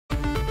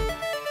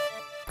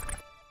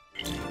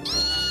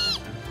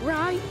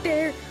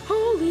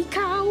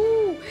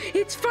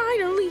It's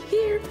finally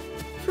here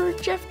for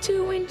Jeff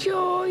to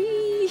enjoy.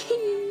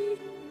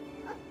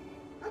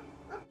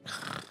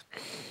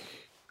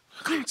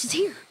 Clarence is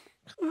here.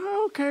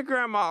 Okay,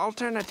 Grandma, I'll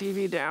turn the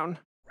TV down.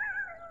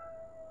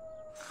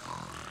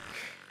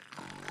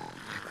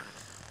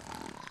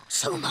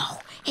 Sumo,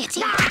 it's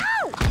here.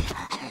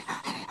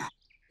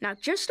 Now,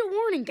 just a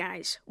warning,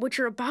 guys. What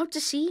you're about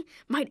to see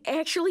might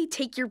actually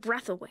take your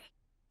breath away.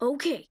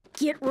 Okay,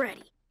 get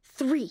ready.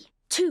 3,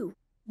 2,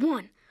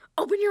 1.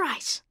 Open your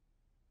eyes.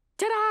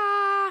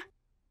 Ta-da!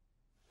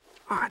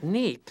 Ah,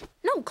 neat.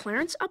 No,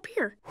 Clarence, up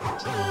here.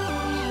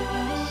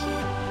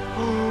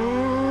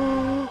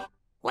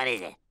 What is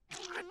it?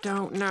 I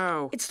don't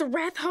know. It's the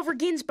Wrath Hover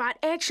Ginsbot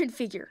action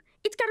figure.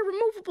 It's got a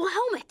removable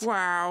helmet.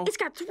 Wow. It's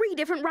got 3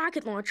 different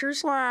rocket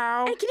launchers.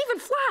 Wow. And it can even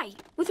fly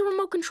with a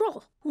remote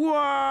control.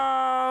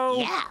 Whoa!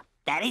 Yeah,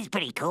 that is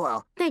pretty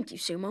cool. Thank you,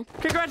 Sumo.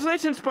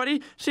 Congratulations,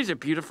 buddy. She's a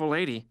beautiful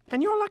lady.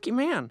 And you're a lucky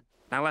man.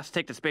 Now let's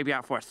take this baby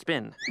out for a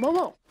spin. Whoa,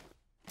 whoa.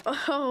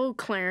 Oh,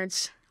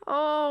 Clarence.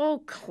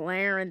 Oh,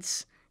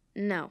 Clarence.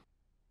 No.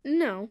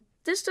 No,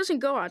 this doesn't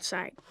go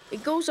outside.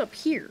 It goes up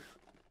here.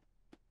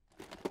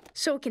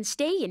 So it can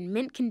stay in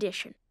mint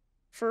condition.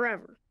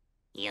 Forever.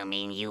 You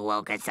mean you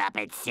woke us up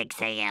at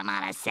 6 a.m.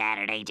 on a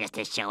Saturday just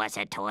to show us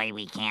a toy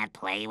we can't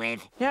play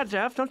with? Yeah,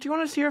 Jeff, don't you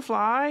want to see her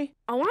fly?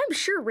 Oh, I'm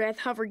sure Wrath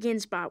Hover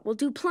Ginsbot will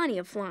do plenty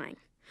of flying.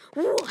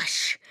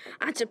 Whoosh!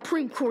 On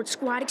Supreme Court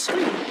Squad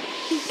Extreme,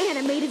 the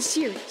animated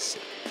series.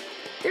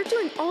 They're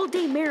doing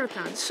all-day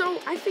marathons, so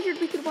I figured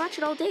we could watch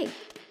it all day.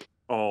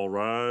 All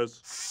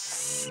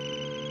rise.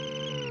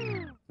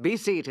 Be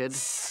seated.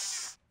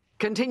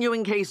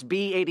 Continuing case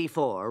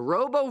B84,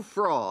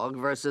 Robo-Frog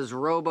versus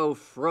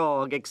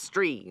Robo-Frog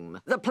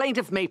Extreme. The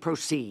plaintiff may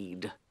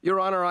proceed.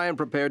 Your Honor, I am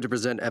prepared to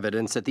present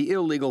evidence that the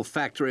illegal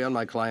factory on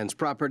my client's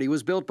property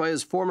was built by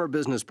his former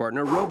business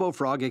partner,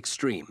 Robo-Frog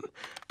Extreme.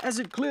 As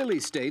it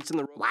clearly states in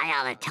the... Why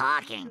all the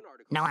talking?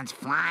 No one's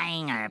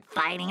flying or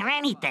fighting or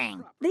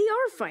anything. They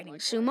are fighting,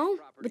 Sumo,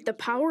 with the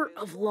power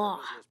of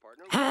law.